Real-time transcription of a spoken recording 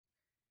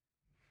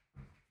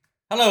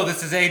Hello,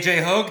 this is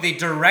AJ Hogue, the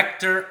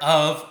director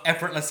of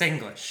Effortless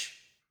English.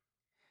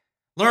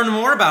 Learn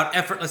more about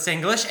Effortless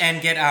English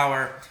and get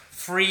our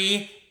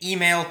free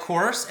email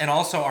course and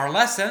also our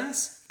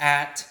lessons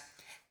at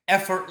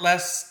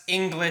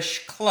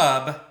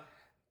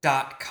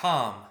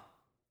effortlessenglishclub.com.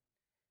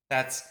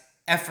 That's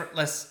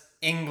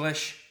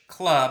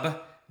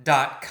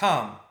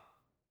effortlessenglishclub.com.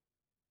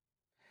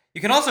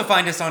 You can also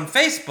find us on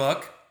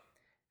Facebook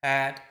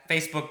at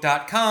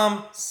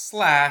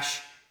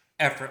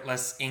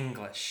facebook.com/effortless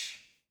English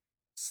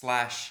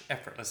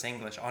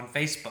on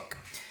Facebook.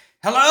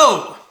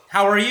 Hello,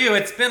 how are you?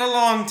 It's been a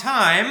long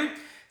time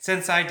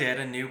since I did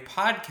a new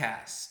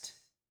podcast.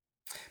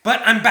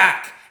 But I'm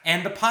back,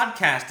 and the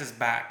podcast is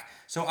back.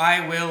 So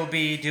I will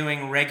be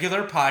doing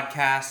regular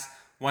podcasts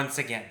once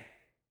again.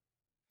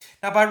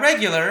 Now, by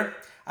regular,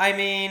 I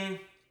mean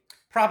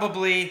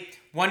probably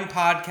one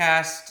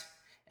podcast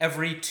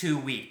every 2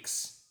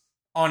 weeks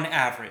on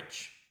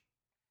average.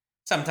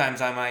 Sometimes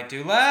I might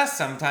do less,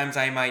 sometimes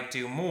I might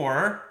do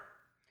more,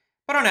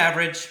 but on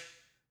average,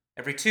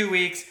 every 2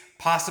 weeks,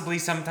 possibly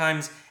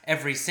sometimes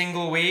every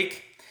single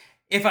week.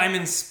 If I'm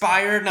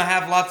inspired and I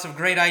have lots of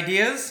great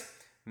ideas,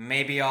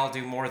 maybe I'll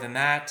do more than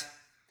that.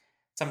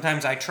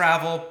 Sometimes I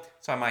travel,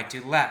 so I might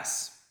do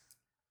less.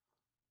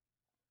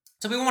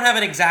 So we won't have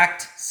an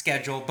exact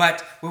schedule,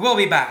 but we will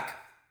be back.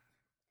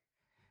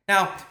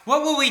 Now,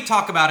 what will we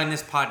talk about in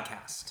this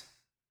podcast?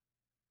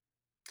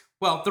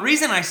 Well, the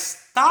reason I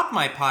stopped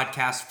my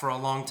podcast for a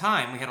long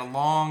time, we had a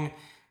long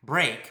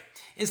break,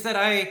 is that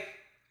I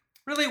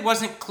really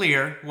wasn't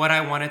clear what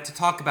I wanted to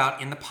talk about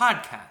in the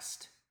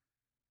podcast.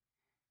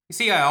 You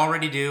see, I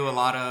already do a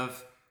lot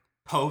of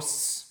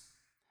posts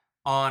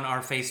on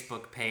our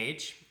Facebook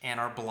page and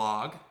our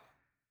blog.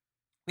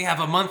 We have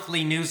a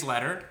monthly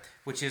newsletter,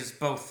 which is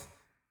both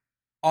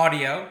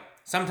audio,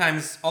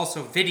 sometimes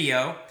also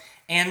video,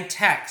 and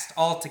text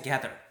all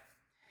together.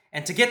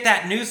 And to get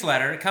that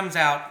newsletter, it comes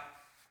out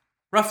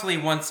roughly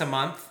once a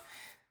month.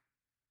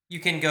 You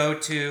can go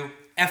to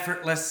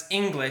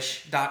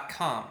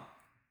effortlessenglish.com.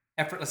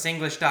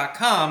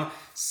 effortlessenglish.com,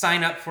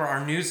 sign up for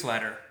our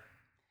newsletter.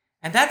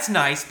 And that's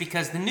nice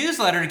because the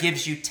newsletter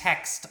gives you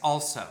text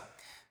also.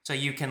 So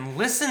you can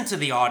listen to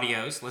the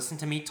audios, listen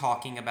to me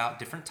talking about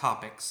different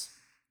topics.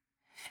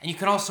 And you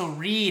can also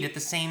read at the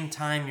same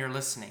time you're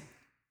listening.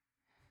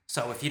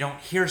 So if you don't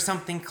hear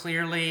something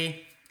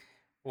clearly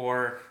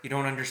or you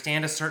don't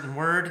understand a certain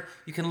word,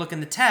 you can look in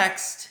the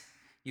text,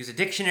 use a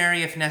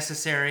dictionary if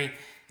necessary.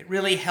 It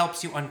really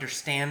helps you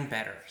understand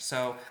better.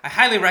 So I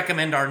highly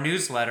recommend our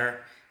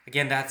newsletter.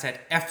 Again, that's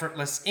at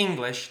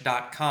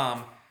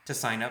effortlessenglish.com to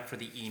sign up for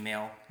the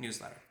email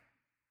newsletter.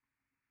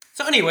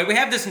 So anyway, we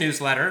have this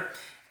newsletter.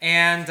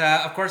 And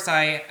of course,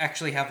 I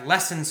actually have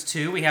lessons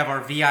too. We have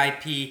our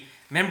VIP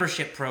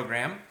membership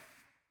program.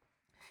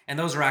 And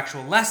those are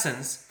actual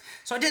lessons.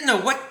 So I didn't know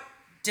what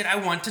did I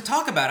want to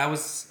talk about. I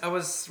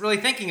was really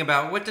thinking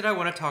about what do I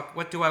want to talk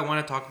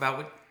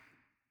about.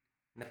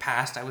 In the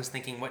past, I was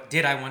thinking, what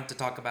did I want to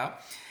talk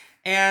about?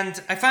 And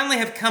I finally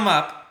have come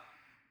up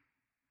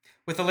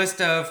with a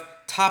list of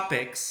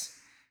topics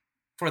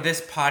for this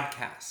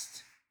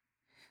podcast.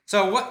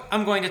 So what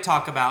I'm going to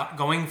talk about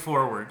going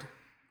forward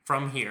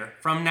from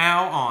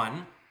now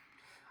on,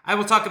 I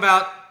will talk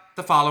about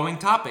the following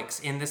topics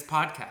in this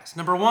podcast.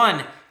 Number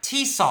 1,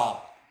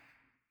 TESOL.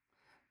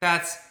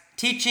 That's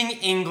teaching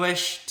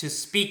English to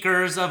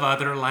speakers of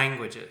other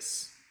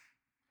languages.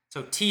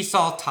 So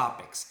TESOL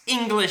topics,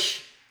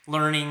 English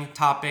learning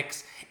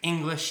topics,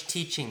 English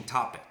teaching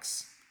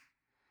topics.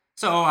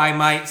 So I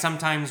might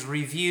sometimes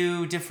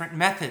review different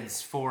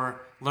methods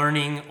for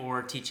learning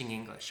or teaching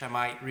English. I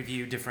might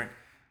review different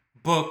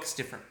books,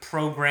 different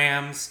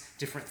programs,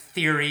 different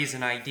theories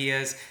and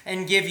ideas,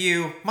 and give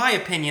you my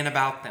opinion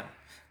about them.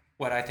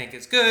 What I think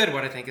is good,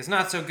 what I think is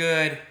not so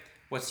good,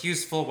 what's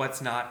useful,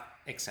 what's not,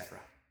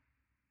 etc.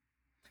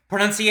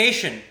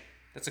 Pronunciation.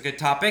 That's a good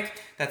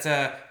topic. That's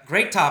a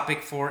great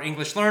topic for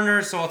English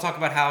learners, so I'll talk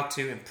about how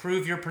to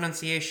improve your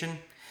pronunciation.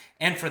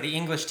 And for the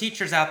English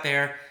teachers out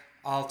there,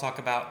 I'll talk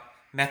about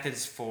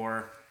methods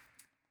for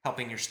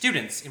helping your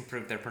students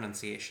improve their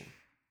pronunciation.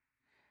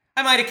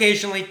 I might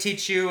occasionally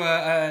teach you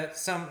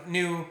some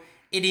new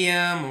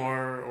idiom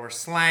or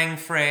slang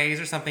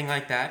phrase or something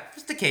like that,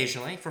 just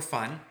occasionally for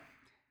fun.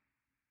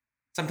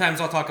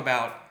 Sometimes I'll talk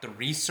about the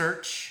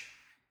research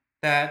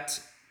that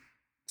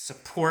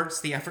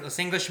supports the Effortless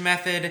English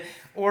method,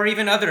 or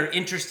even other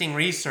interesting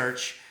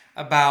research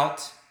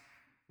about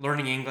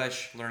learning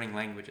English, learning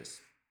languages.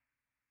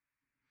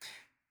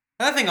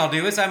 Another thing I'll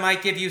do is I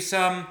might give you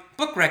some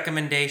book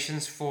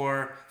recommendations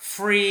for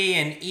free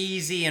and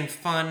easy and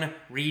fun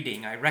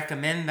reading. I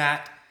recommend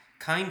that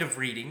kind of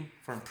reading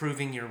for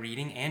improving your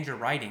reading and your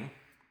writing.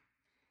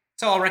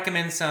 So I'll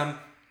recommend some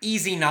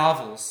easy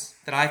novels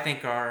that I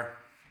think are,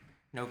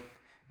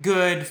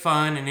 good,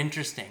 fun, and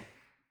interesting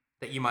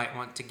that you might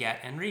want to get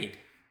and read.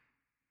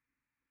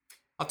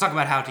 I'll talk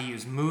about how to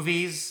use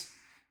movies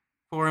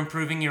for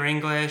improving your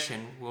English,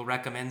 and we'll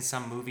recommend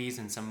some movies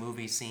and some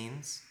movie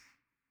scenes.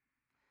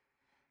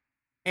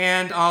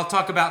 And I'll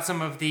talk about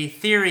some of the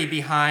theory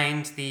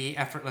behind the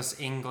effortless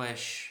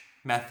English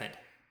method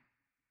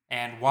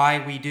and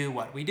why we do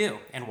what we do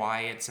and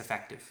why it's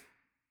effective.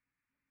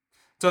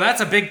 So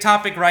that's a big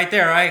topic right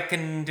there. I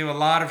can do a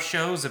lot of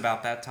shows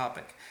about that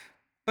topic.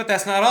 But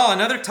that's not all.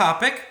 Another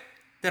topic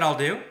that I'll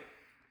do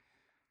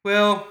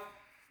will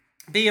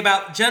be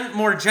about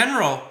more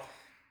general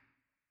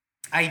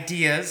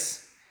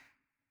ideas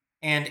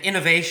and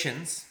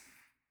innovations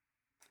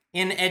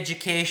in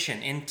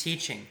education, in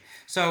teaching.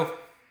 So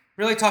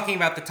really talking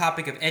about the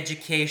topic of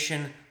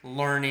education,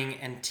 learning,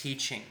 and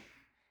teaching,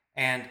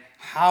 and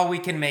how we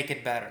can make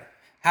it better.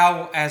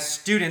 How, as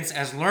students,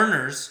 as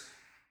learners,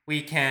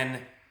 we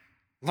can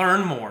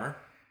learn more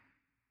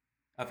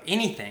of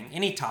anything,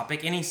 any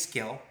topic, any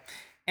skill,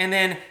 and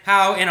then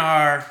how in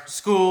our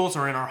schools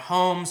or in our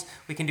homes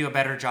we can do a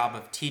better job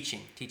of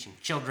teaching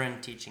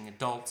children, teaching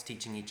adults,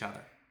 teaching each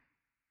other.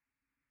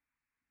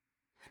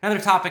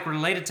 Another topic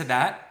related to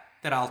that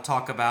I'll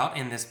talk about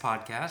in this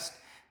podcast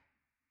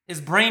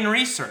is brain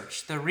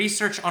research, the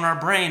research on our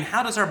brain.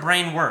 How does our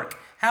brain work?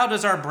 How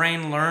does our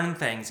brain learn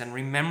things and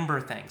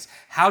remember things?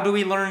 How do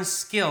we learn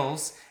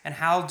skills, and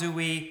how do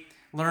we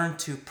learn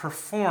to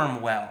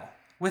perform well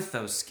with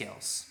those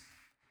skills?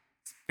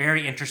 It's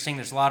very interesting.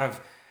 There's a lot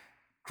of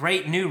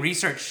great new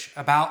research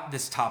about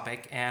this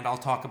topic, and I'll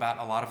talk about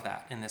a lot of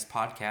that in this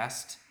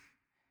podcast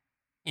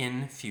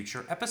in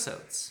future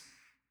episodes.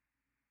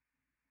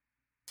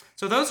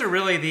 So those are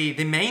really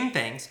the main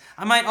things.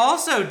 I might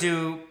also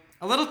do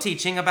a little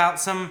teaching about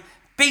some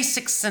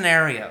basic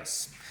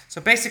scenarios.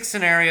 So basic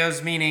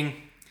scenarios meaning,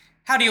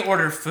 how do you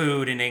order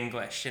food in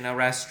English in a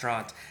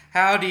restaurant?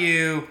 How do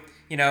you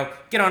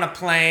get on a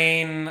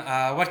plane?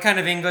 What kind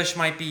of English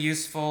might be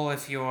useful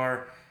if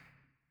you're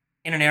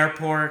in an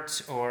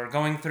airport or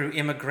going through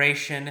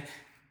immigration?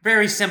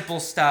 Very simple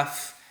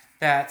stuff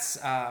that's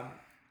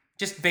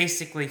just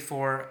basically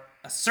for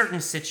a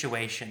certain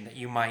situation that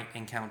you might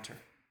encounter.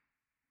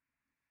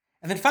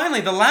 And then finally,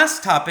 the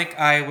last topic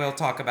I will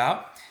talk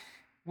about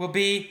will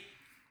be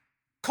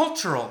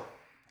cultural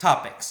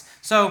topics.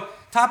 So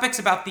topics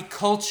about the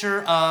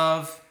culture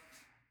of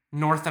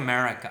North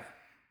America,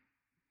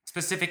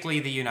 specifically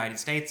the United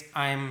States.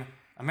 I'm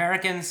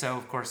American, so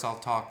of course I'll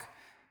talk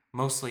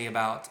mostly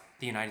about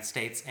the United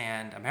States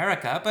and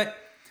America, but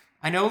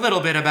I know a little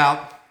bit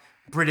about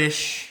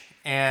British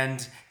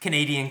and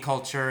Canadian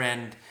culture,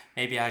 and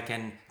maybe I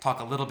can talk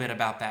a little bit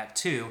about that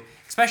too,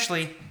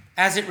 especially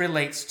as it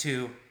relates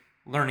to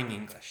learning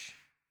English.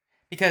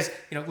 Because,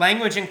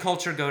 language and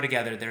culture go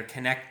together, they're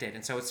connected.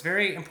 And so it's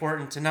very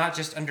important to not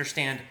just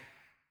understand,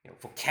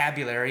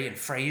 vocabulary and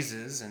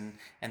phrases and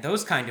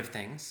those kind of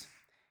things.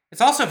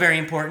 It's also very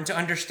important to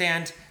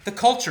understand the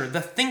culture,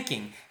 the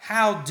thinking.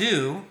 How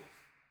do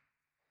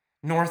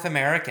North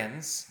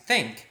Americans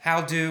think?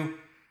 How do,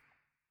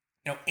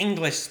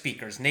 English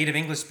speakers, native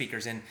English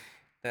speakers in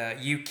the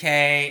UK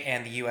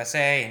and the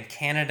USA and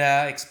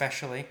Canada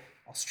especially,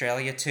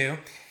 Australia too,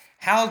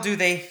 how do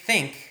they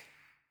think?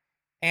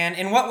 And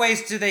in what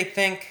ways do they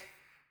think,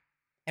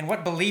 and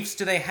what beliefs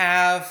do they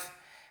have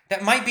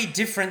that might be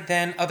different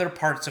than other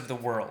parts of the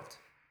world?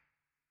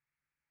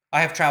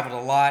 I have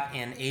traveled a lot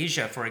in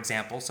Asia, for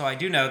example, so I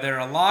do know there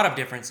are a lot of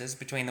differences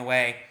between the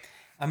way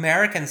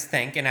Americans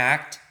think and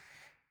act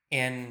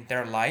in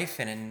their life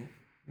and in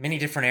many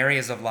different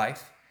areas of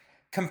life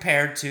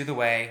compared to the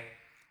way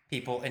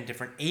people in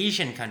different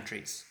Asian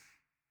countries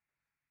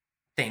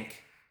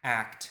think,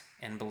 act,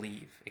 and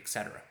believe,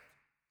 etc.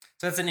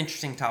 So that's an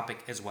interesting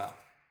topic as well.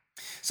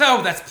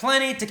 So that's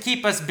plenty to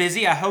keep us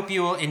busy. I hope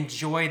you will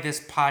enjoy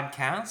this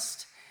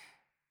podcast.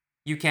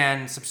 You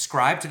can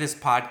subscribe to this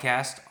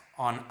podcast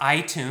on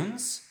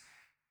iTunes.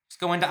 Just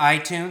go into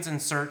iTunes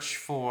and search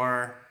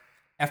for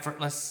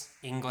Effortless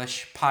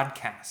English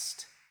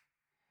Podcast.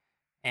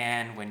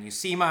 And when you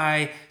see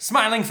my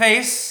smiling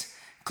face,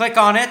 click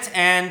on it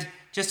and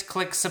just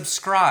click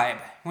subscribe.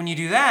 When you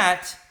do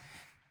that,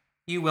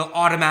 you will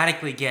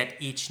automatically get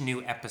each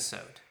new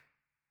episode.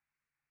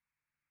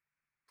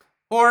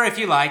 Or if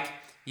you like,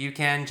 you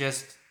can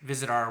just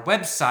visit our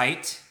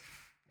website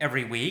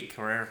every week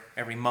or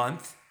every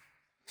month.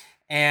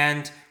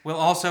 And we'll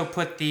also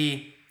put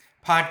the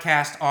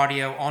podcast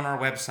audio on our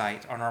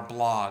website, on our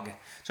blog.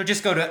 So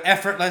just go to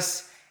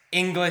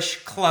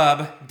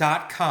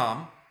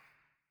effortlessenglishclub.com.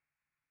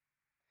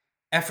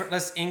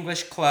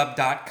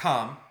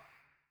 effortlessenglishclub.com.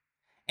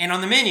 And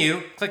on the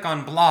menu, click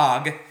on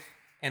blog,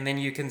 and then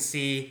you can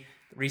see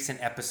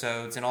recent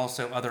episodes and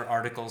also other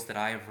articles that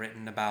I have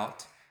written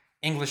about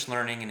English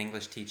learning and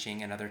English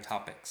teaching and other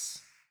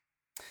topics.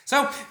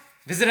 So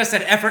visit us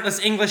at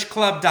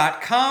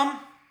effortlessenglishclub.com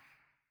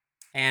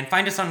and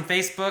find us on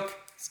Facebook.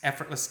 It's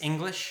Effortless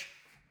English.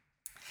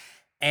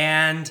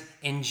 And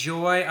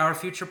enjoy our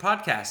future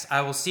podcasts. I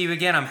will see you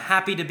again. I'm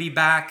happy to be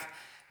back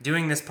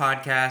doing this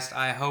podcast.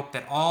 I hope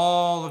that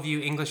all of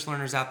you English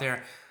learners out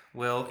there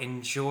will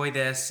enjoy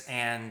this,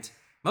 and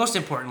most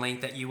importantly,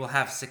 that you will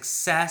have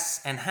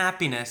success and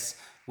happiness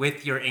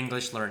with your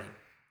English learning.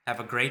 Have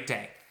a great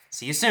day.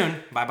 See you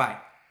soon. Bye-bye.